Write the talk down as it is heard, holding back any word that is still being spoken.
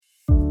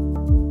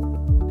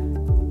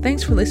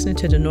Thanks for listening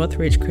to the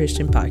Northridge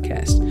Christian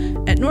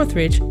Podcast. At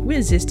Northridge, we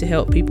exist to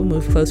help people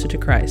move closer to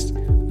Christ.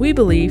 We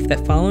believe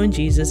that following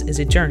Jesus is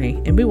a journey,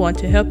 and we want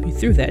to help you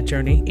through that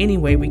journey any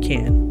way we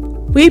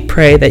can. We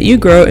pray that you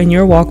grow in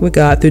your walk with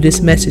God through this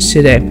message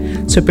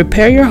today. So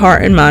prepare your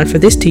heart and mind for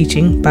this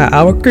teaching by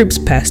our group's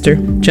pastor,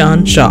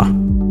 John Shaw.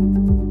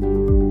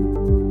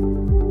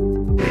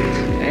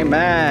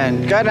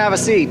 Amen. Go ahead and have a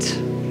seat.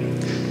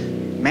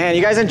 Man,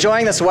 you guys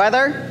enjoying this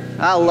weather?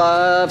 I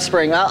love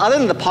spring. Other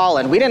than the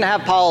pollen, we didn't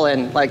have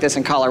pollen like this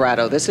in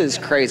Colorado. This is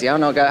crazy. I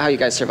don't know how you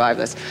guys survive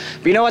this.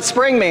 But you know what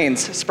spring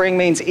means? Spring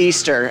means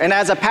Easter. And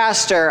as a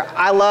pastor,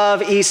 I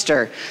love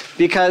Easter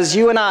because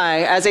you and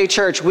I, as a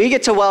church, we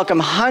get to welcome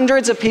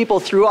hundreds of people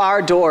through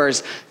our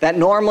doors that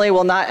normally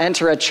will not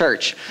enter a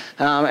church.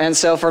 And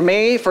so for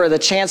me, for the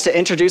chance to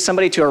introduce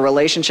somebody to a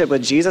relationship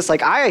with Jesus,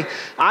 like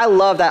I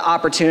love that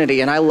opportunity,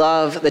 and I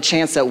love the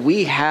chance that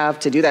we have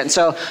to do that. And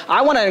so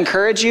I want to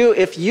encourage you,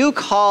 if you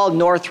call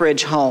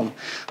Northridge home,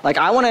 like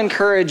I want to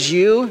encourage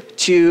you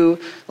to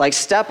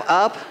step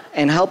up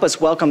and help us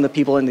welcome the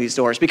people in these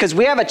doors, because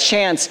we have a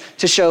chance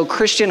to show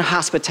Christian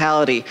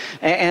hospitality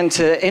and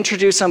to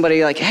introduce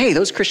somebody like, hey,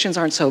 those Christians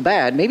aren't so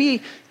bad.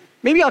 Maybe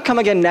I'll come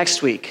again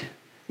next week.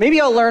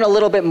 Maybe I'll learn a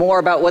little bit more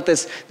about what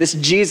this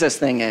Jesus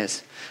thing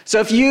is. So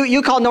if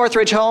you call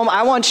Northridge home,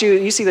 I want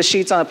you see the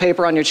sheets on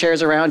paper on your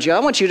chairs around you. I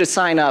want you to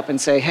sign up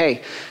and say,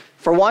 hey,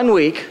 for 1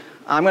 week,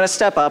 I'm going to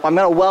step up. I'm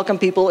going to welcome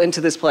people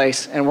into this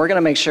place, and we're going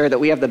to make sure that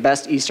we have the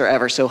best Easter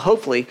ever. So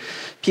hopefully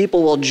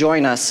people will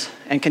join us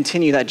and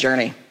continue that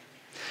journey.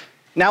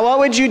 Now, what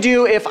would you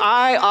do if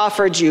I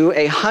offered you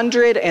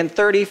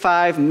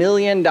 $135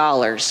 million?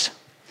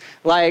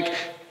 Like,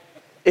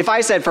 if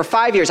I said for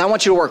 5 years, I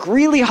want you to work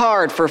really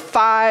hard for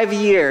 5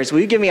 years, will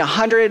you give me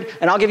 100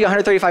 and I'll give you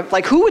 135?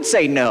 Like, who would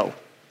say no?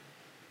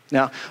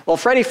 No. Well,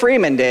 Freddie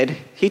Freeman did.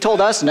 He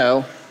told us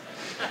no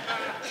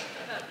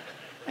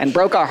and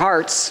broke our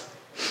hearts.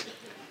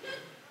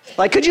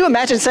 Like, could you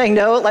imagine saying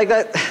no? Like,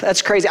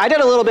 that's crazy. I did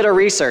a little bit of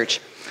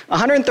research.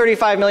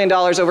 $135 million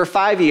over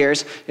 5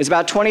 years is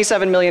about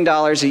 $27 million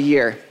a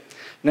year.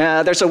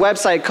 Now, there's a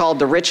website called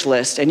The Rich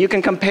List, and you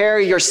can compare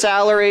your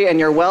salary and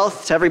your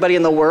wealth to everybody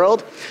in the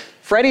world.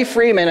 Freddie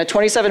Freeman at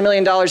 $27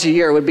 million a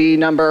year would be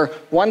number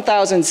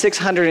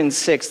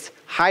 1,606th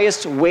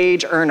highest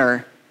wage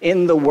earner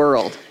in the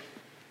world.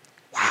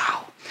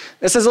 Wow.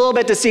 This is a little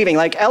bit deceiving.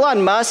 Like,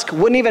 Elon Musk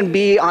wouldn't even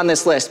be on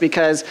this list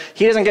because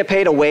he doesn't get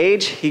paid a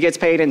wage. He gets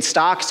paid in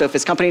stock. So if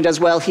his company does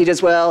well, he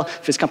does well.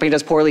 If his company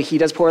does poorly, he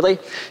does poorly.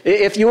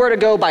 If you were to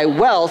go by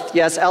wealth,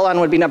 yes, Elon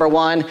would be number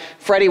 1.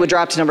 Freddie would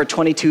drop to number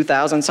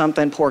 22,000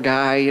 something. Poor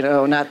guy,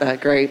 not that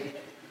great.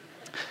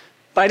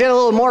 But I did a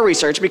little more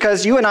research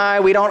because you and I,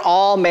 we don't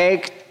all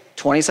make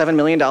 $27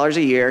 million a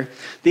year.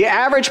 The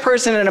average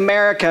person in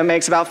America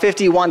makes about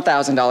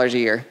 $51,000 a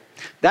year.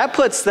 That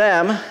puts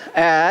them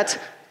at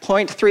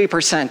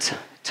 0.3%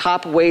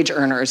 top wage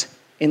earners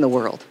in the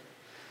world.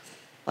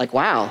 Like,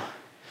 wow.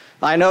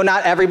 I know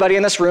not everybody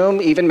in this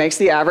room even makes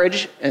the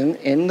average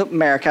in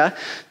America.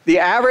 The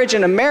average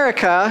in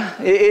America,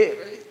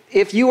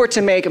 if you were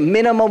to make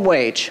minimum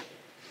wage,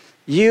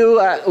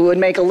 you would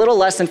make a little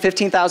less than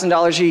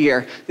 $15,000 a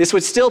year. This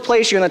would still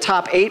place you in the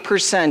top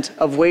 8%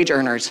 of wage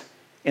earners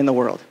in the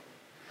world.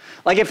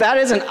 Like, if that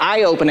isn't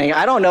eye-opening,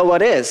 I don't know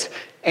what is.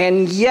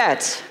 And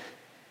yet,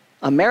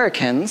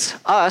 Americans,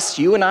 us,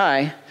 you and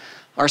I,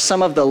 are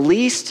some of the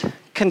least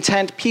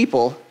content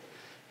people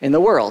in the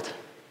world,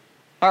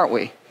 aren't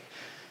we?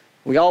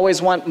 We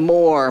always want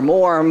more.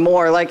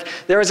 Like,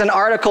 there was an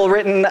article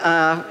written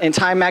in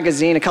Time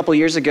magazine a couple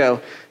years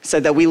ago,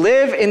 said that we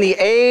live in the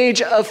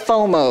age of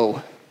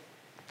FOMO.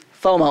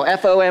 FOMO,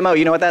 F-O-M-O,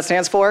 you know what that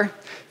stands for?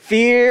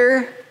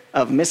 Fear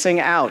of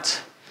missing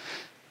out.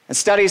 And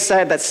studies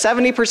said that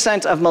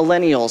 70% of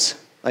millennials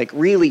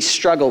really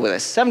struggle with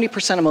this,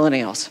 70% of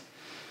millennials.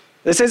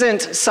 This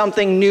isn't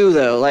something new,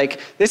 though.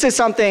 This is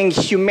something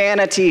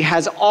humanity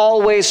has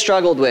always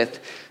struggled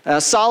with.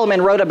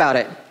 Solomon wrote about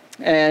it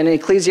in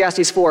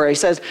Ecclesiastes 4. He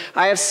says,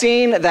 I have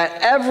seen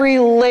that every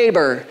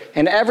labor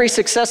and every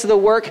success of the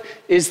work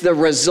is the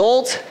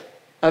result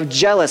of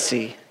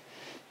jealousy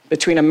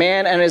between a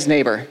man and his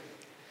neighbor.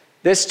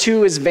 This,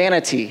 too, is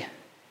vanity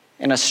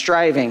and a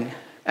striving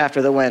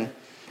after the wind.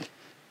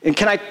 And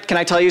can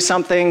I tell you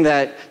something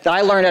that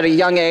I learned at a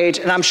young age?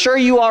 And I'm sure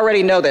you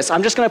already know this.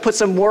 I'm just going to put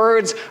some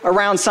words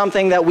around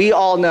something that we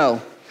all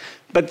know.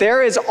 But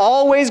there is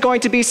always going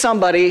to be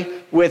somebody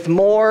with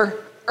more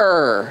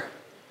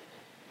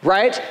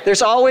right?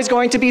 There's always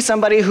going to be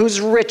somebody who's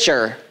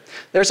richer.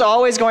 There's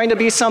always going to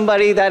be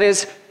somebody that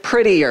is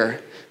prettier.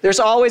 There's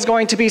always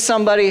going to be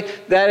somebody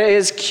that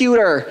is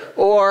cuter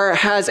or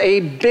has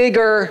a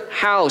bigger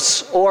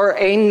house or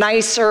a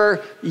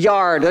nicer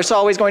yard. There's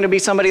always going to be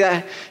somebody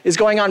that is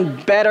going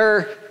on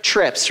better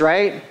trips,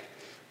 right?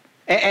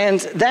 And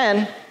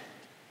then,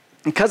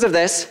 because of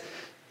this,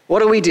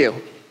 what do?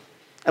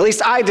 At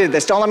least I did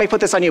this. Don't let me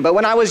put this on you. But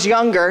when I was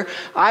younger,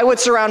 I would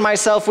surround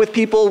myself with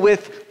people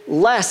with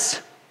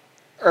less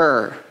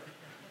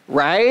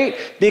right?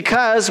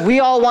 Because we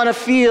all want to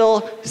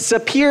feel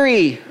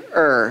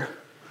superior.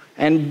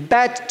 and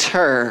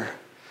better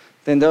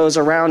than those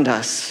around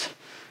us.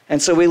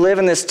 And so we live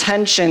in this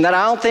tension that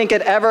I don't think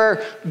it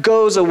ever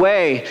goes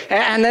away.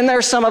 And then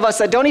there's some of us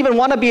that don't even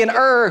want to be an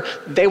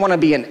they want to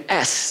be an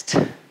est,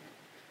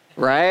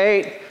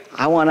 right?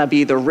 I want to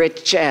be the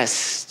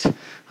richest.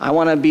 I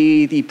want to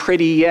be the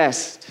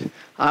prettiest.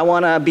 I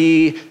want to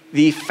be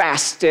the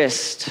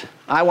fastest.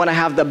 I want to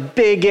have the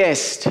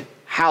biggest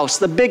house,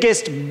 the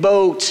biggest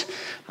boat.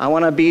 I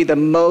want to be the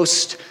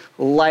most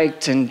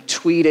liked and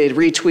tweeted,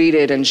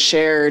 retweeted, and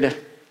shared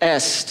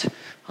est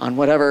on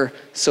whatever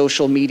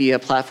social media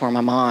platform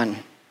I'm on.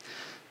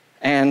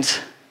 And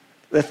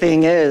the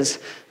thing is,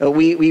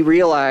 we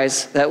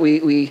realize that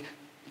we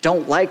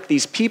don't like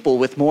these people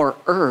with more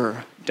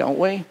don't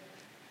we?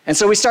 And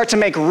so we start to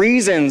make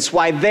reasons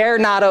why they're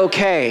not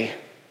okay,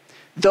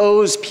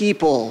 those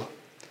people.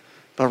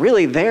 But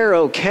really, they're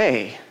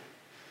okay.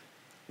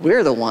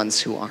 We're the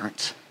ones who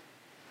aren't.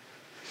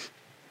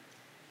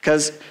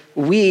 Because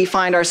we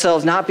find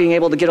ourselves not being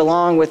able to get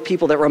along with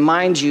people that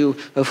remind you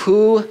of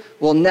who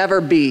we'll never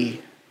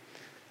be,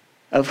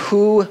 of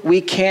who we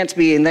can't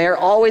be, and they're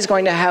always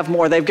going to have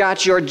more. They've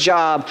got your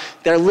job,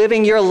 they're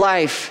living your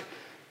life,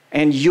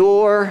 and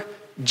you're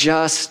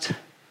just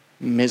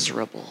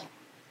miserable.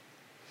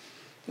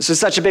 This is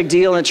such a big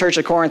deal in the church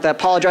of Corinth that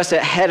Paul addressed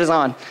it head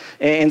on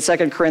in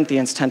 2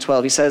 Corinthians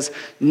 10:12. He says,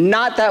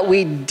 not that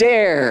we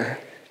dare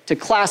to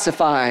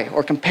classify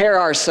or compare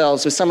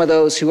ourselves with some of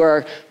those who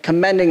are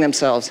commending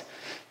themselves,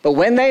 but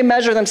when they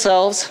measure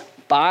themselves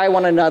by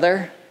one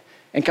another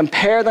and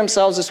compare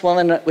themselves with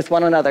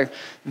one another,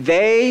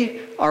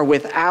 they are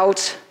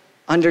without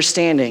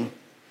understanding.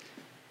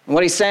 And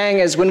what he's saying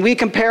is when we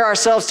compare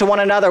ourselves to one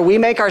another, we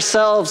make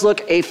ourselves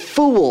look a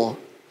fool.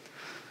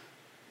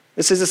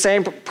 This is the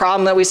same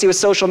problem that we see with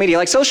social media.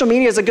 Like, social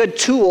media is a good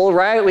tool,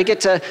 right? We get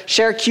to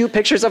share cute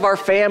pictures of our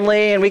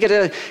family, and we get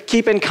to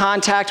keep in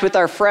contact with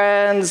our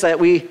friends that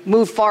we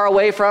move far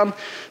away from.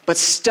 But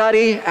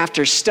study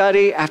after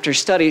study after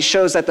study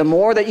shows that the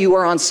more that you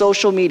are on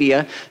social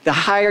media, the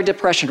higher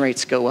depression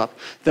rates go up.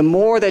 The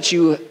more that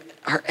you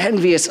are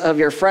envious of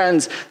your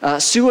friends,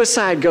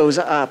 suicide goes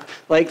up.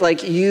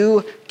 Like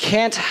you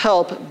can't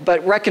help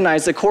but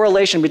recognize the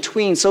correlation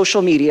between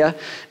social media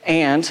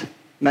and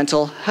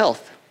mental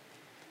health.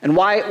 And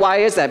why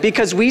is that?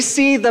 Because we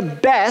see the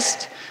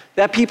best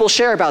that people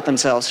share about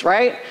themselves,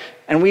 right?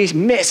 And we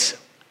miss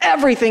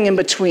everything in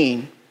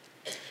between.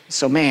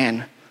 So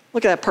man,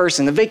 look at that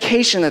person, the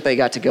vacation that they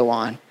got to go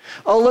on.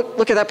 Oh,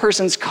 look at that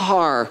person's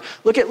car.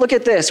 Look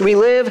at this. We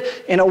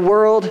live in a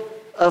world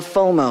of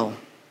FOMO.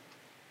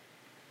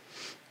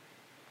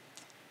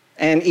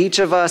 And each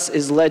of us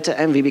is led to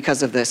envy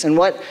because of this. And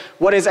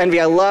what is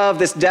envy? I love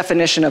this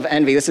definition of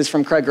envy. This is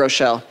from Craig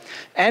Rochelle.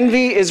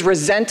 Envy is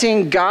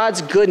resenting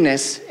God's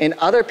goodness in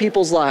other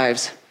people's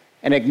lives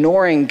and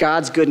ignoring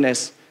God's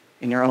goodness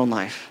in your own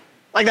life.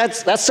 Like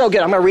that's so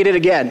good. I'm going to read it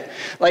again.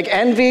 Like,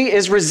 envy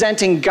is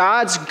resenting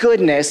God's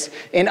goodness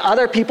in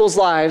other people's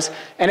lives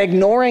and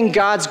ignoring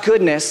God's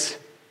goodness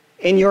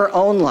in your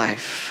own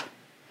life.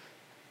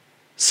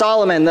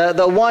 Solomon,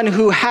 the one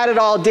who had it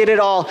all, did it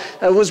all,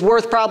 was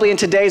worth probably in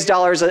today's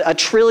dollars $1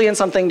 trillion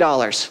something.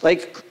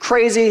 Like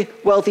crazy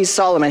wealthy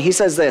Solomon. He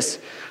says this,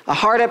 a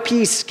heart at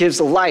peace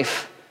gives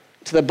life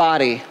to the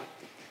body,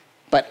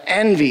 but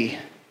envy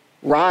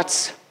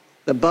rots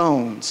the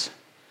bones.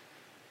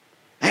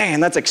 Man,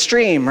 that's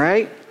extreme,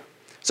 right?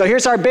 So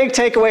here's our big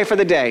takeaway for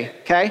the day,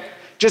 okay?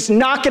 Just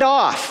knock it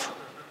off,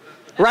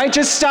 right?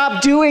 Just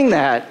stop doing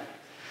that.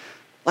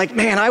 Like,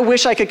 man, I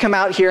wish I could come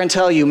out here and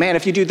tell you, man,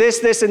 if you do this,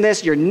 this, and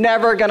this, you're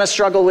never gonna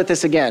struggle with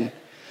this again.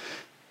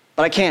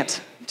 But I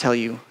can't tell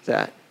you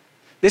that.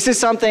 This is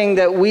something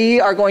that we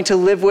are going to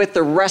live with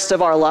the rest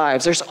of our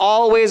lives. There's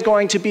always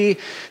going to be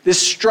this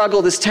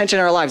struggle, this tension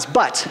in our lives,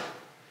 but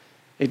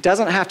it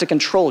doesn't have to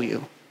control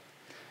you.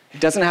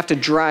 It doesn't have to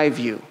drive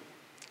you.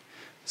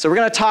 So we're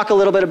gonna talk a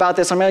little bit about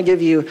this. I'm gonna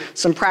give you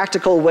some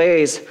practical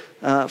ways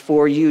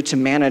for you to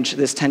manage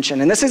this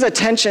tension. And this is a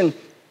tension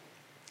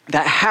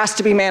that has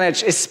to be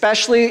managed,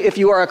 especially if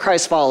you are a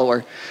Christ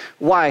follower.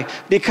 Why?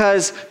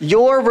 Because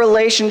your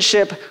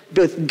relationship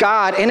with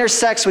God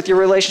intersects with your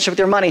relationship with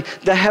your money,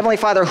 the Heavenly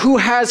Father, who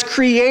has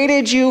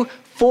created you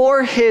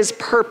for his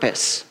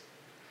purpose.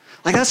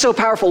 Like, that's so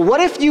powerful.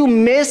 What if you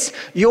miss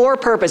your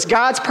purpose,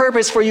 God's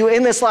purpose for you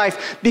in this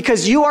life,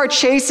 because you are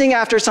chasing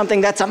after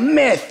something that's a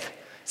myth?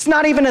 It's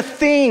not even a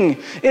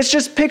thing. It's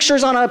just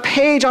pictures on a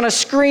page on a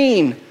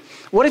screen.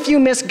 What if you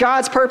miss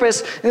God's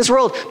purpose in this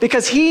world?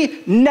 Because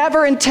he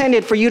never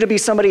intended for you to be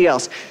somebody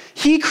else.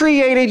 He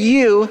created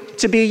you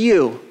to be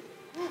you.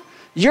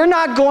 You're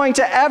not going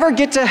to ever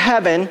get to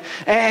heaven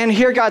and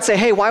hear God say,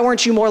 hey, why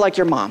weren't you more like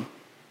your mom?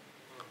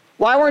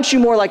 Why weren't you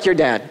more like your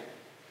dad?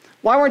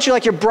 Why weren't you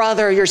like your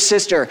brother or your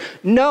sister?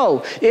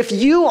 No, if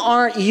you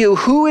aren't you,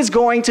 who is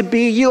going to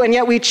be you? And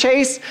yet we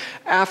chase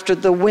after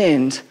the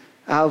wind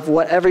of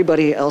what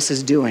everybody else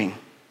is doing.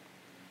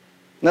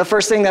 And the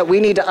first thing that we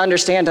need to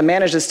understand to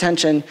manage this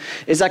tension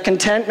is that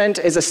contentment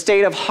is a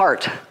state of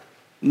heart,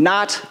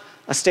 not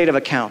a state of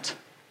account.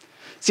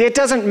 See, it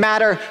doesn't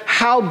matter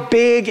how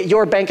big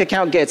your bank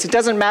account gets. It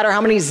doesn't matter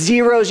how many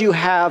zeros you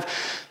have.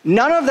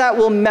 None of that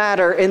will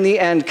matter in the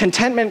end.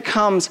 Contentment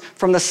comes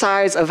from the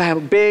size of how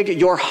big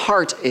your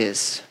heart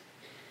is.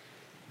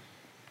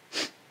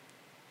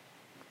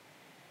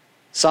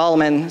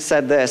 Solomon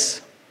said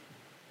this,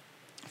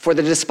 "For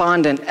the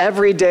despondent,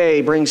 every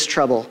day brings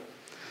trouble.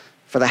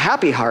 For the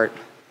happy heart,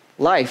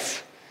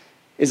 life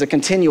is a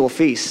continual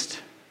feast."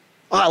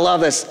 Oh, I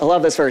love this. I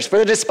love this verse. For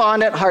the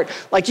despondent heart,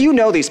 like you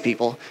know these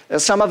people.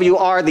 Some of you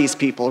are these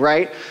people,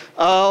 right?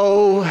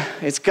 Oh,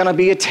 it's going to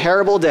be a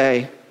terrible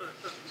day.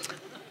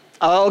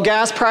 Oh,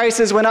 gas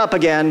prices went up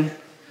again.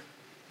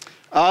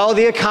 Oh,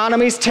 the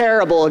economy's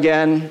terrible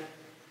again.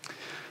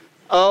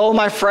 Oh,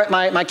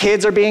 my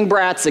kids are being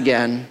brats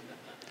again.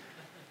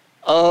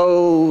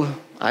 Oh,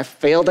 I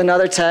failed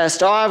another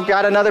test. Oh, I've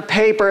got another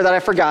paper that I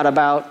forgot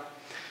about.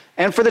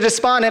 And for the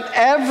despondent,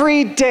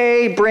 every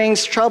day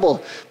brings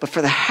trouble. But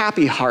for the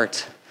happy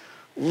heart,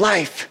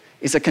 life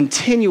is a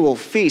continual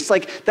feast.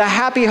 Like the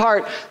happy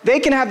heart, they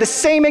can have the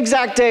same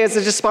exact day as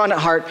the despondent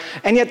heart,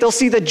 and yet they'll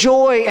see the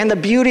joy and the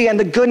beauty and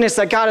the goodness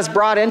that God has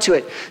brought into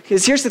it.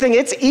 Because here's the thing,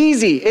 it's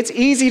easy. It's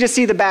easy to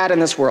see the bad in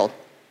this world.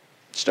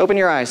 Just open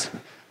your eyes.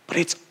 But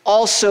it's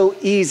also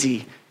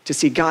easy to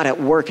see God at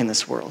work in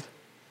this world.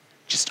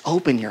 Just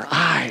open your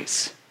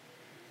eyes,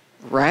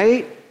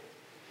 right?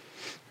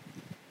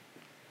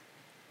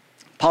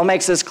 Paul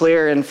makes this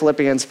clear in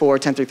Philippians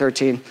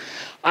 4:10-13.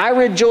 "I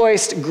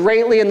rejoiced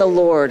greatly in the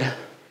Lord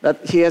that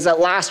he has at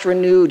last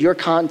renewed your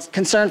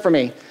concern for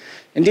me.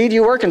 Indeed,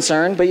 you were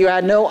concerned, but you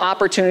had no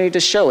opportunity to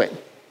show it.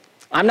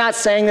 I'm not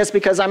saying this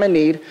because I'm in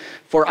need,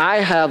 for I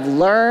have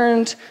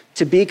learned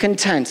to be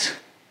content,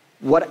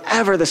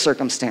 whatever the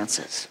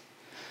circumstances.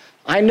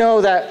 I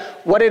know that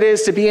what it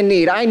is to be in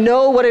need. I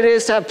know what it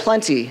is to have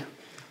plenty.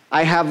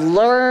 I have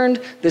learned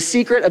the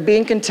secret of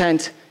being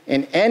content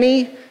in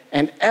any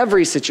and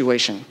every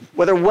situation,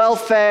 whether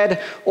well-fed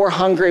or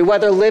hungry,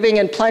 whether living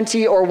in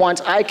plenty or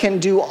want. I can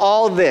do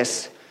all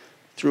this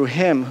through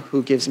him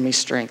who gives me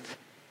strength."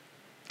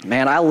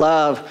 Man, I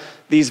love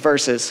these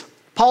verses.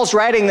 Paul's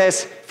writing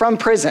this from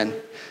prison,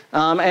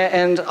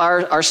 and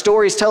our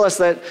stories tell us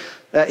that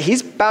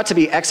he's about to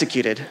be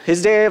executed.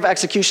 His day of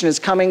execution is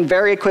coming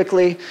very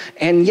quickly,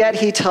 and yet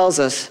he tells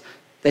us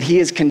that he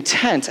is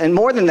content. And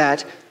more than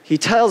that, he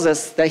tells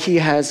us that he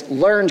has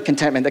learned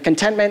contentment. That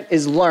contentment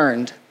is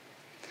learned.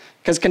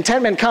 Because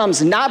contentment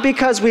comes not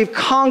because we've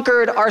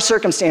conquered our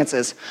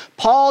circumstances.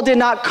 Paul did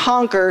not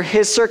conquer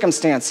his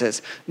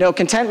circumstances. No,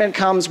 contentment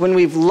comes when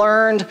we've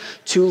learned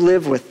to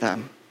live with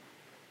them.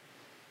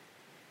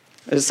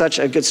 It is such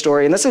a good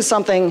story. And this is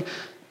something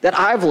that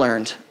I've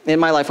learned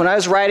in my life. When I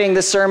was writing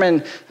this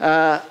sermon,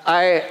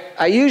 I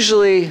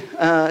usually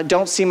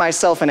don't see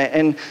myself in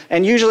it.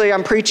 And usually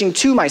I'm preaching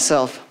to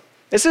myself.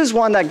 This is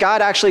one that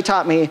God actually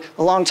taught me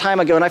a long time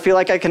ago, and I feel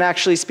like I can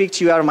actually speak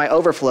to you out of my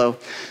overflow.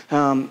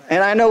 And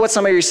I know what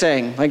some of you are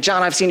saying. Like,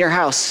 John, I've seen your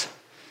house.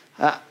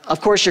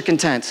 Of course you're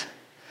content.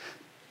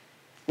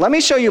 Let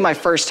me show you my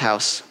first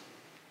house.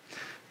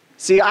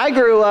 See, I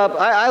grew up,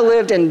 I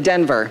lived in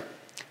Denver.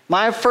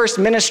 My first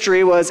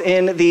ministry was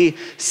in the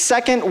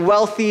second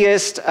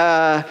wealthiest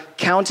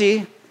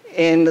county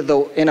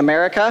in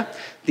America,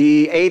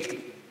 the eighth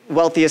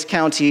wealthiest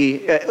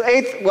county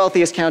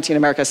in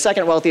America,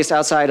 second wealthiest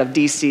outside of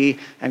DC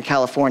and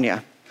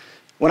California.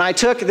 When I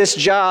took this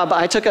job,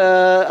 I took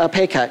a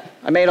pay cut.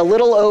 I made a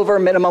little over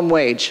minimum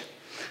wage.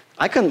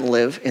 I couldn't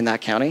live in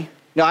that county.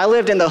 No, I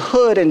lived in the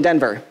hood in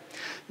Denver.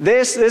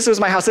 This was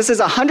my house. This is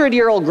a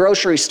 100-year-old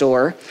grocery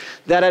store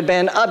that had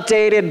been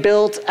updated,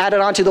 built,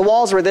 added onto. The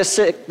walls were this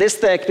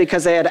thick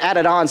because they had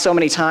added on so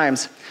many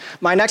times.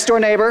 My next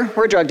door neighbor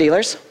were drug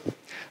dealers.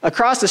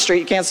 Across the street,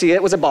 you can't see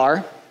it, was a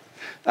bar.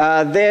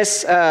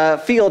 This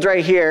field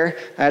right here,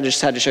 I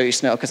just had to show you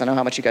snow because I know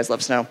how much you guys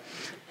love snow,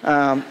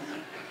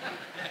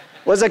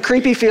 was a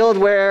creepy field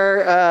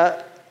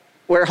where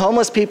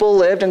homeless people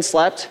lived and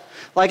slept.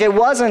 Like, it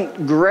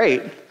wasn't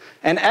great.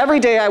 And every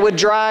day I would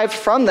drive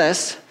from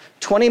this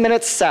 20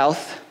 minutes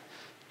south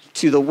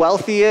to the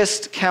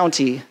wealthiest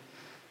county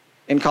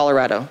in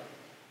Colorado.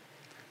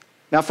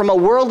 Now, from a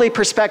worldly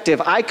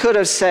perspective, I could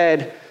have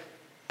said,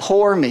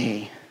 poor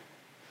me.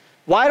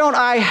 Why don't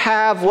I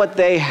have what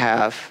they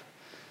have?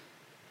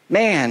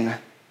 Man,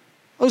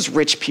 those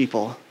rich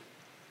people,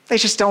 they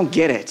just don't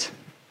get it.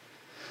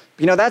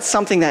 You know, that's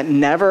something that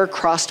never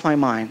crossed my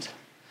mind.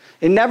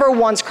 It never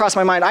once crossed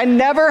my mind. I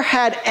never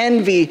had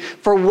envy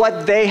for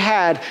what they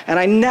had, and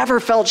I never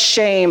felt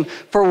shame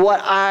for what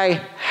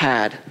I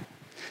had.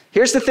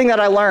 Here's the thing that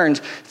I learned.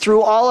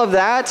 Through all of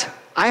that,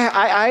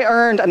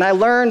 I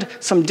learned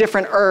some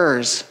different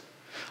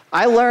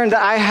I learned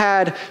that I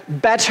had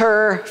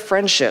better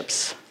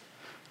friendships.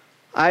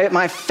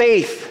 My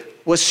faith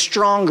was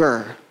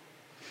stronger.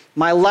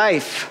 My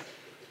life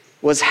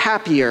was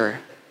happier.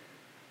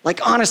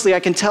 Like, honestly, I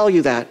can tell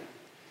you that.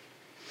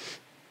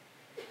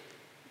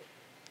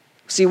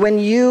 See, when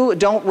you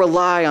don't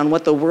rely on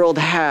what the world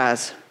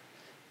has,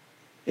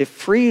 it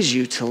frees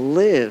you to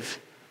live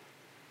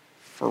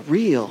for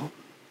real.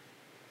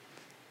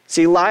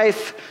 See,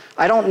 life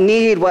I don't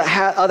need what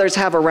others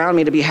have around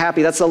me to be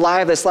happy. That's the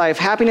lie of this life.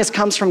 Happiness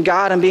comes from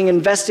God and being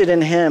invested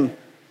in him.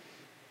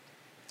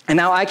 And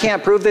now I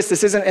can't prove this.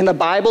 This isn't in the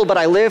Bible, but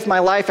I live my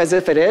life as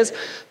if it is.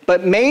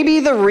 But maybe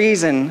the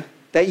reason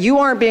that you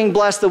aren't being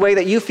blessed the way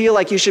that you feel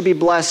like you should be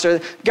blessed,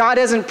 or God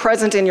isn't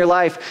present in your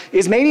life,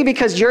 is maybe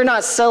because you're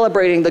not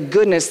celebrating the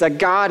goodness that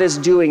God is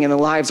doing in the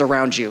lives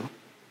around you.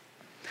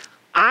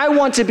 I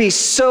want to be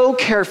so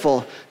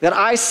careful that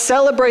I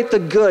celebrate the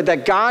good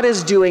that God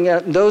is doing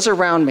in those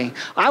around me.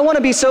 I want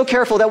to be so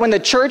careful that when the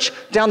church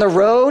down the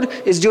road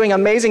is doing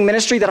amazing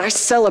ministry, that I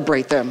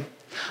celebrate them.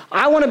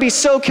 I want to be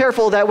so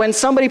careful that when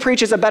somebody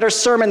preaches a better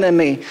sermon than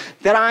me,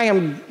 that I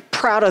am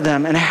proud of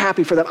them and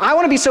happy for them. I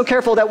want to be so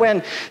careful that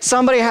when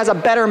somebody has a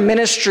better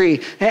ministry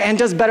and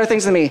does better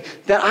things than me,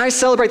 that I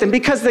celebrate them,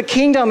 because the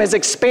kingdom is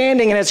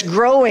expanding and it's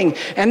growing,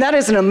 and that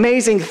is an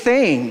amazing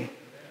thing.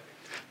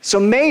 So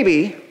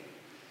maybe,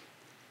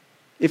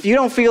 if you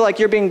don't feel like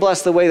you're being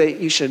blessed the way that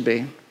you should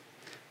be,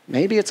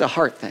 maybe it's a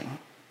heart thing.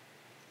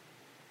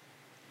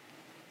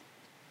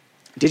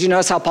 Did you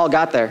notice how Paul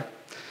got there?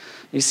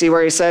 You see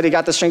where he said he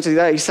got the strength to do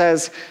that? He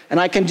says, and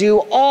I can do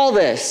all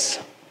this,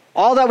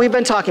 all that we've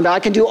been talking about, I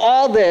can do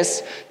all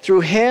this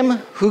through him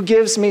who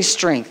gives me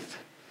strength.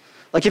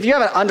 Like if you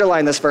haven't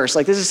underlined this verse,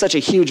 like this is such a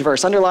huge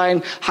verse,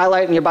 underline,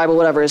 highlight in your Bible,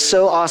 whatever, is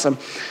so awesome.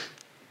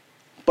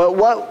 But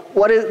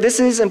this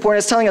is important.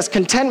 It's telling us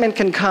contentment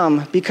can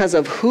come because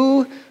of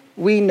who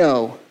we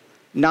know,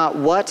 not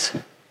what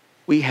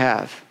we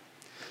have.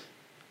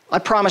 I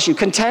promise you,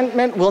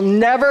 contentment will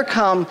never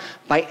come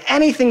by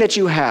anything that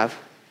you have.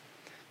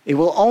 It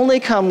will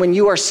only come when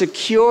you are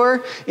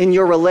secure in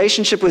your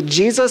relationship with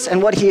Jesus and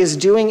what he is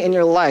doing in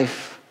your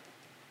life.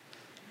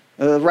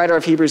 The writer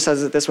of Hebrews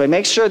says it this way: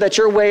 make sure that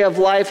your way of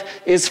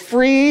life is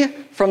free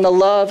from the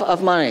love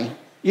of money.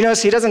 You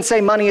notice he doesn't say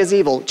money is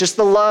evil, just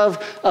the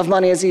love of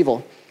money is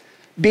evil.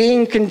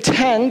 Being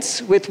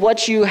content with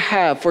what you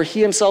have, for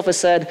he himself has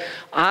said,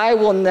 I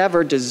will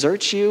never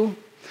desert you,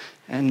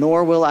 and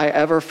nor will I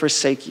ever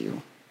forsake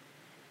you.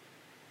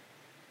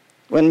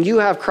 When you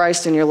have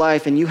Christ in your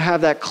life and you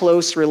have that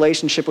close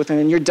relationship with him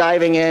and you're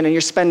diving in and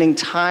you're spending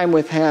time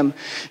with him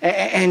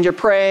and you're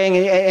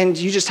praying and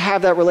you just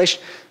have that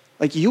relation,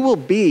 like you will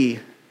be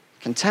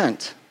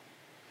content.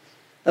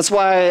 That's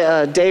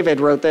why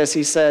David wrote this.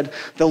 He said,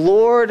 the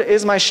Lord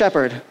is my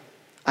shepherd,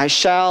 I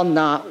shall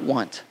not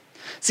want.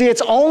 See,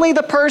 it's only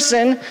the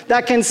person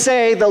that can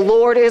say, the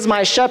Lord is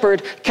my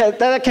shepherd,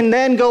 that can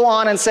then go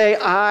on and say,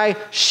 I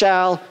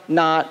shall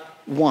not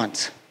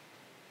want.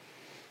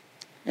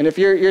 And if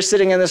you're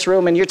sitting in this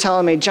room and you're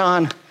telling me,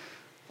 John,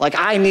 like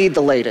I need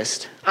the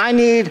latest. I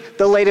need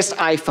the latest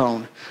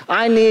iPhone.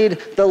 I need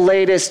the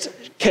latest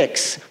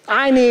kicks.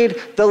 I need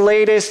the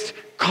latest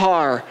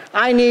car.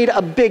 I need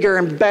a bigger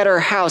and better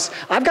house.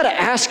 I've got to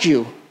ask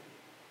you,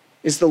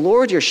 is the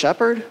Lord your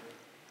shepherd?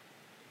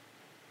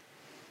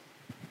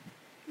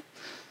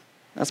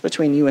 That's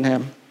between you and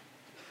him.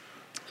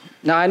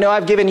 Now, I know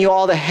I've given you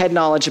all the head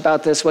knowledge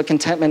about this, what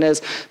contentment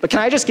is, but can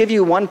I just give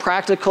you one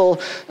practical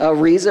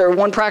reason, or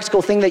one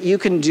practical thing that you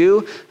can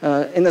do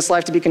in this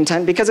life to be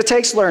content? Because it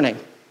takes learning.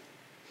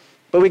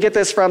 But we get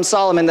this from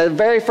Solomon, the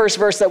very first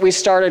verse that we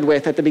started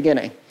with at the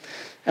beginning.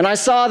 And I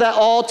saw that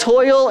all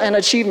toil and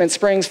achievement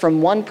springs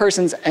from one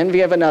person's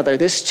envy of another.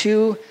 This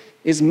too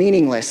is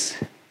meaningless,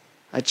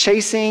 a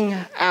chasing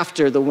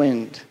after the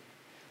wind.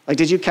 Like,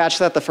 did you catch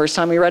that the first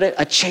time we read it?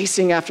 A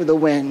chasing after the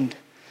wind.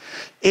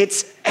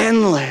 It's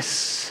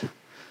endless.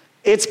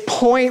 It's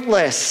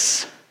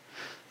pointless.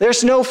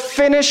 There's no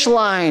finish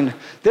line.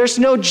 There's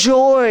no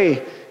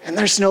joy, and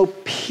there's no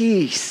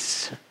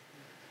peace.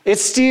 It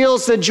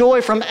steals the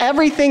joy from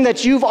everything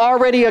that you've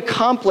already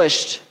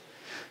accomplished.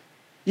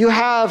 You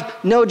have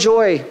no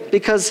joy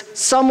because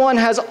someone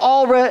has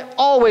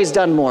always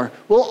done more,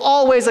 will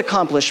always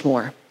accomplish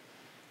more.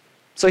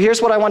 So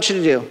here's what I want you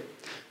to do.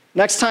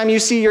 Next time you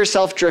see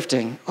yourself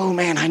drifting, oh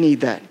man, I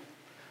need that.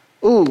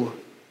 Ooh,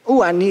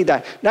 I need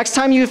that. Next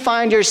time you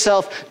find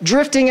yourself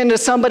drifting into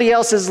somebody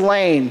else's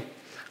lane,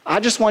 I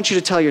just want you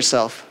to tell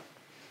yourself,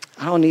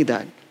 I don't need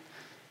that.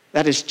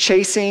 That is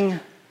chasing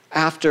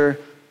after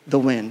the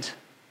wind.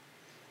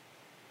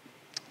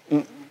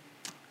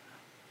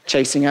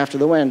 Chasing after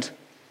the wind.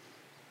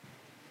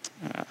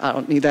 I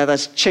don't need that.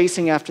 That's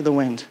chasing after the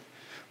wind.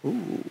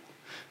 Ooh.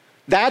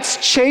 That's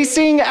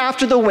chasing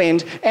after the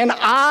wind, and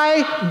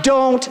I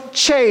don't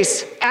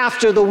chase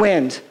after the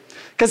wind.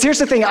 Because here's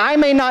the thing, I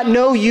may not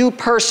know you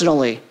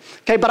personally,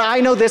 okay, but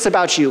I know this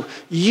about you.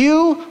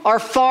 You are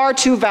far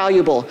too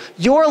valuable.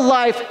 Your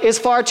life is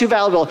far too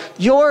valuable.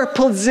 Your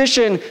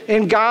position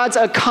in God's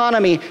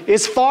economy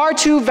is far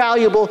too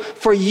valuable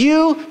for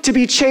you to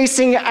be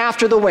chasing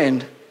after the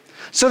wind.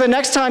 So the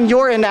next time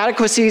your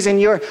inadequacies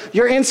and your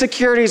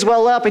insecurities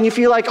well up and you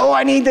feel like, oh,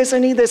 I need this,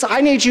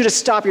 I need you to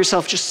stop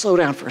yourself, just slow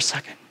down for a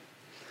second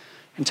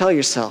and tell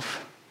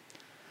yourself,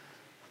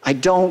 I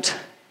don't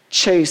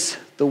chase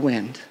the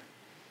wind.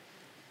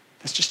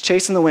 That's just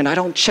chasing the wind. I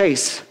don't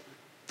chase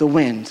the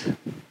wind.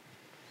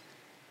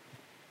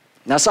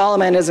 Now,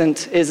 Solomon isn't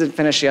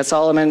finished yet.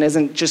 Solomon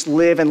isn't just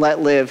live and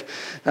let live.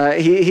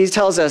 He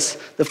tells us,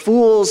 the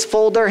fools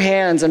fold their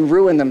hands and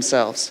ruin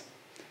themselves.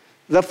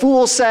 The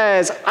fool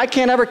says, I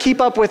can't ever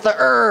keep up with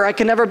I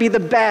can never be the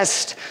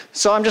best,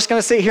 so I'm just going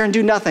to sit here and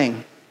do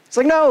nothing. It's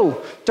like,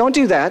 no, don't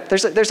do that.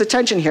 There's a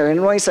tension here.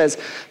 And when he says,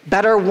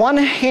 better one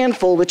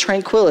handful with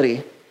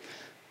tranquility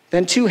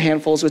than two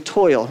handfuls with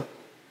toil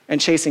and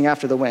chasing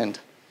after the wind.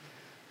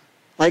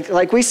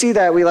 Like we see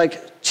that, we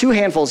like two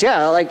handfuls.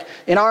 Yeah, like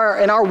in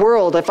our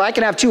world, if I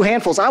can have two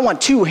handfuls, I want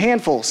two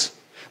handfuls.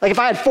 Like if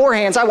I had 4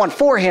 hands, I want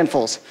 4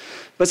 handfuls.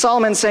 But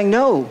Solomon's saying,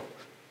 no,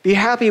 be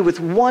happy with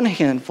one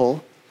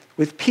handful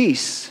with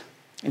peace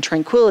and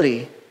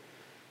tranquility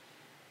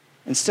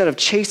instead of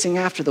chasing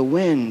after the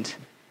wind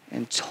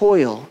and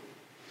toil.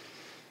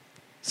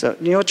 So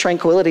you know what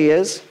tranquility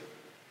is?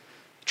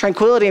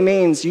 Tranquility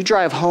means you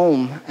drive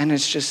home and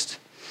it's just,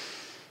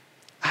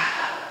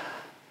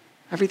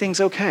 everything's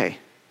okay.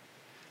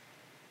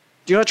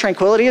 Do you know what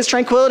tranquility is?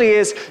 Tranquility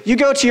is you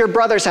go to your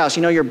brother's house.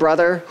 You know your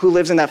brother who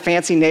lives in that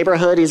fancy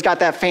neighborhood? He's got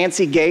that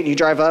fancy gate and you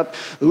drive up.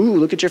 Ooh,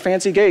 look at your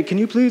fancy gate. Can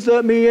you please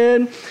let me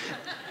in?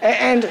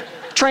 And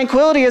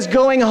tranquility is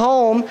going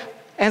home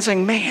and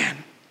saying, man,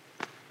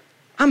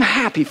 I'm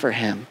happy for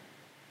him.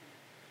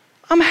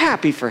 I'm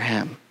happy for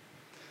him.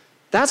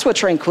 That's what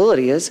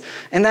tranquility is.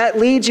 And that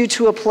leads you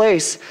to a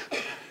place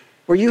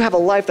where you have a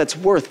life that's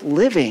worth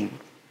living.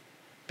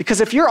 Because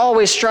if you're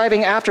always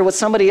striving after what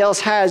somebody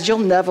else has, you'll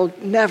never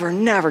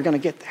going to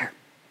get there.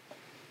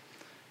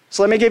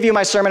 So let me give you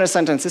my sermon in a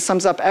sentence. This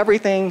sums up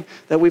everything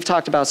that we've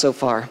talked about so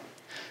far.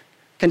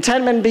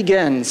 Contentment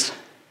begins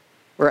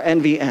where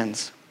envy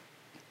ends.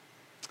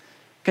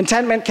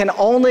 Contentment can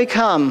only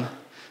come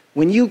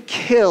when you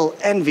kill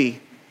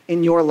envy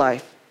in your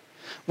life.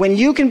 When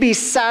you can be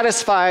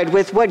satisfied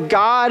with what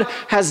God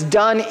has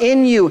done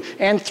in you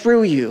and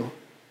through you.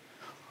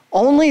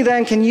 Only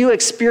then can you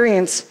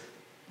experience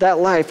that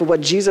life of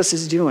what Jesus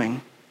is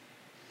doing.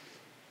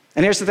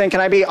 And here's the thing, can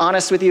I be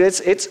honest with you?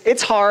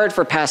 It's hard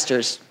for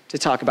pastors to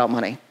talk about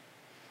money,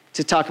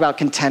 to talk about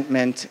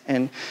contentment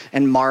and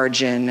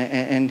margin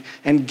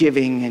and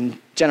giving and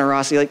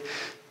generosity. Like,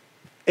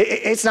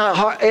 it's not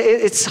hard.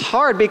 It's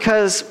hard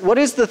because what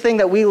is the thing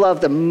that we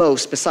love the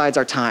most besides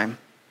our time?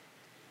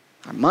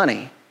 Our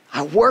money.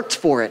 I worked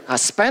for it. I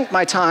spent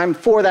my time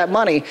for that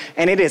money,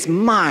 and it is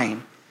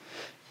mine.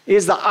 It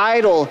is the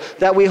idol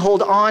that we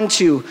hold on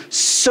to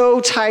so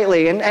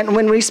tightly. And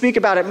when we speak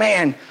about it,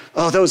 man,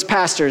 those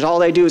pastors, all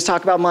they do is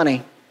talk about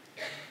money.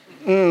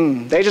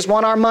 They just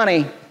want our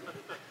money.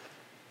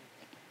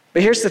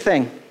 But here's the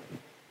thing.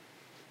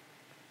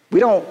 We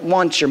don't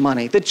want your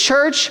money. The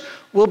church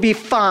will be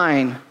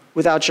fine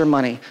without your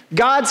money.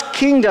 God's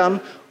kingdom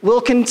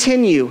will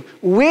continue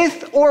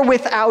with or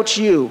without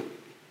you.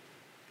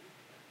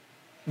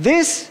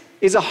 This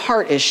is a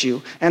heart issue,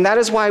 and that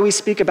is why we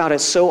speak about it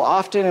so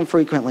often and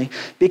frequently,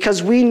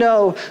 because we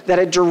know that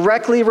it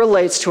directly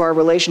relates to our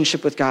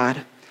relationship with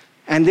God,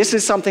 and this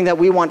is something that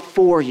we want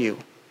for you.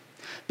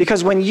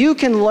 Because when you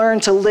can learn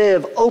to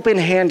live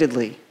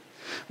open-handedly,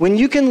 when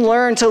you can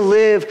learn to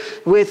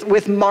live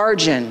with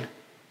margin,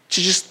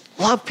 to just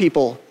love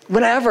people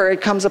whenever it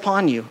comes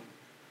upon you,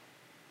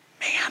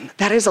 man,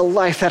 that is a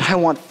life that I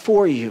want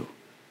for you,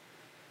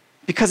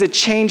 because it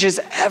changes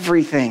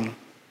everything.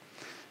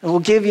 It will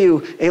give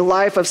you a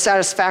life of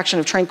satisfaction,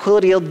 of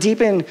tranquility. It'll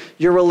deepen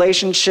your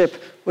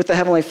relationship with the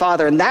Heavenly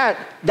Father. And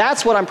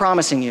that's what I'm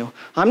promising you.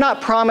 I'm not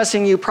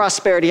promising you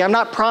prosperity. I'm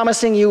not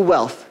promising you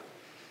wealth.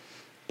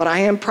 But I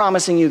am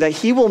promising you that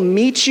He will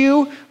meet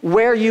you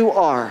where you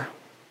are.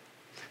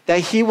 That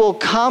He will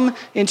come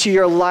into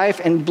your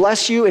life and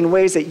bless you in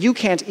ways that you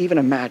can't even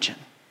imagine.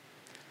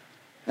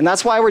 And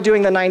that's why we're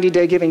doing the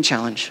 90-day giving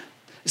challenge.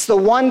 It's the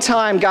one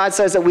time God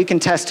says that we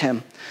can test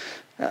Him.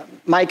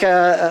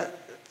 Micah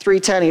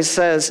 3:10, he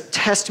says,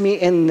 test me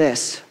in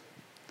this.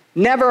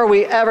 Never are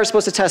we ever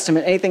supposed to test Him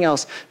in anything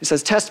else. He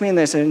says, test me in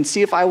this and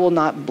see if I will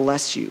not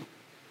bless you.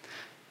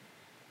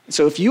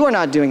 So if you are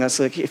not doing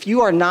this, like if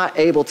you are not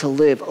able to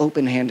live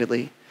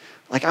open-handedly,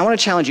 like I want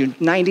to challenge you,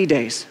 90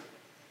 days.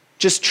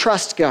 Just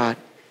trust God.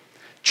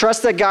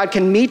 Trust that God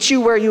can meet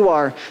you where you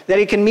are, that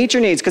He can meet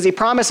your needs, because He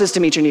promises to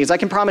meet your needs. I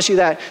can promise you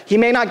that. He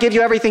may not give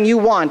you everything you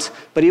want,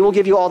 but He will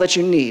give you all that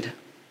you need.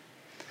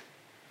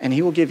 And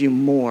He will give you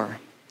more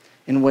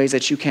in ways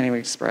that you can't even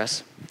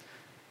express.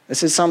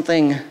 This is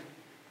something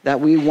that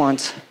we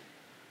want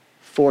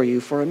for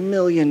you for a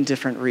million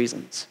different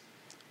reasons.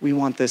 We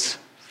want this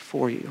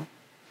for you.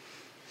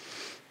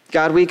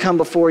 God, we come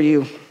before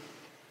you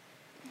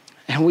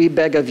and we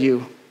beg of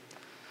you,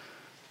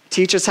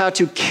 teach us how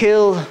to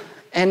kill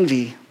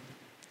envy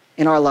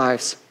in our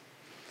lives.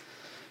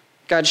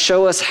 God,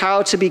 show us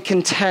how to be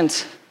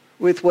content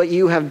with what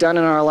you have done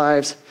in our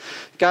lives.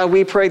 God,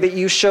 we pray that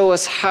you show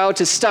us how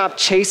to stop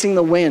chasing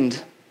the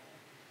wind.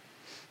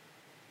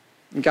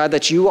 God,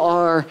 that you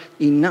are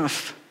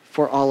enough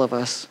for all of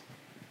us.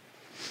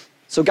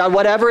 So God,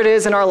 whatever it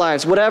is in our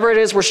lives, whatever it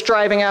is we're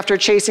striving after,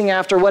 chasing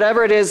after,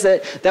 whatever it is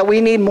that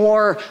we need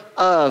more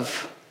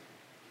of,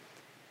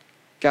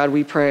 God,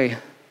 we pray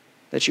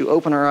that you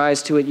open our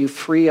eyes to it, you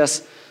free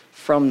us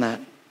from that.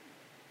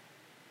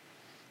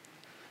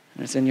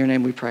 And it's in your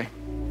name we pray.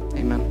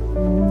 Amen.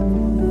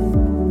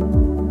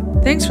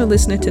 Thanks for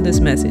listening to this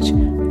message.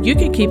 You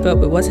can keep up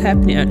with what's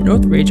happening at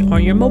Northridge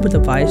on your mobile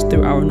device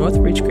through our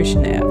Northridge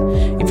Christian app.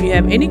 If you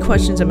have any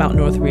questions about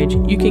Northridge,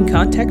 you can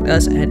contact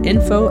us at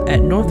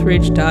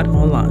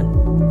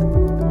info@northridge.online.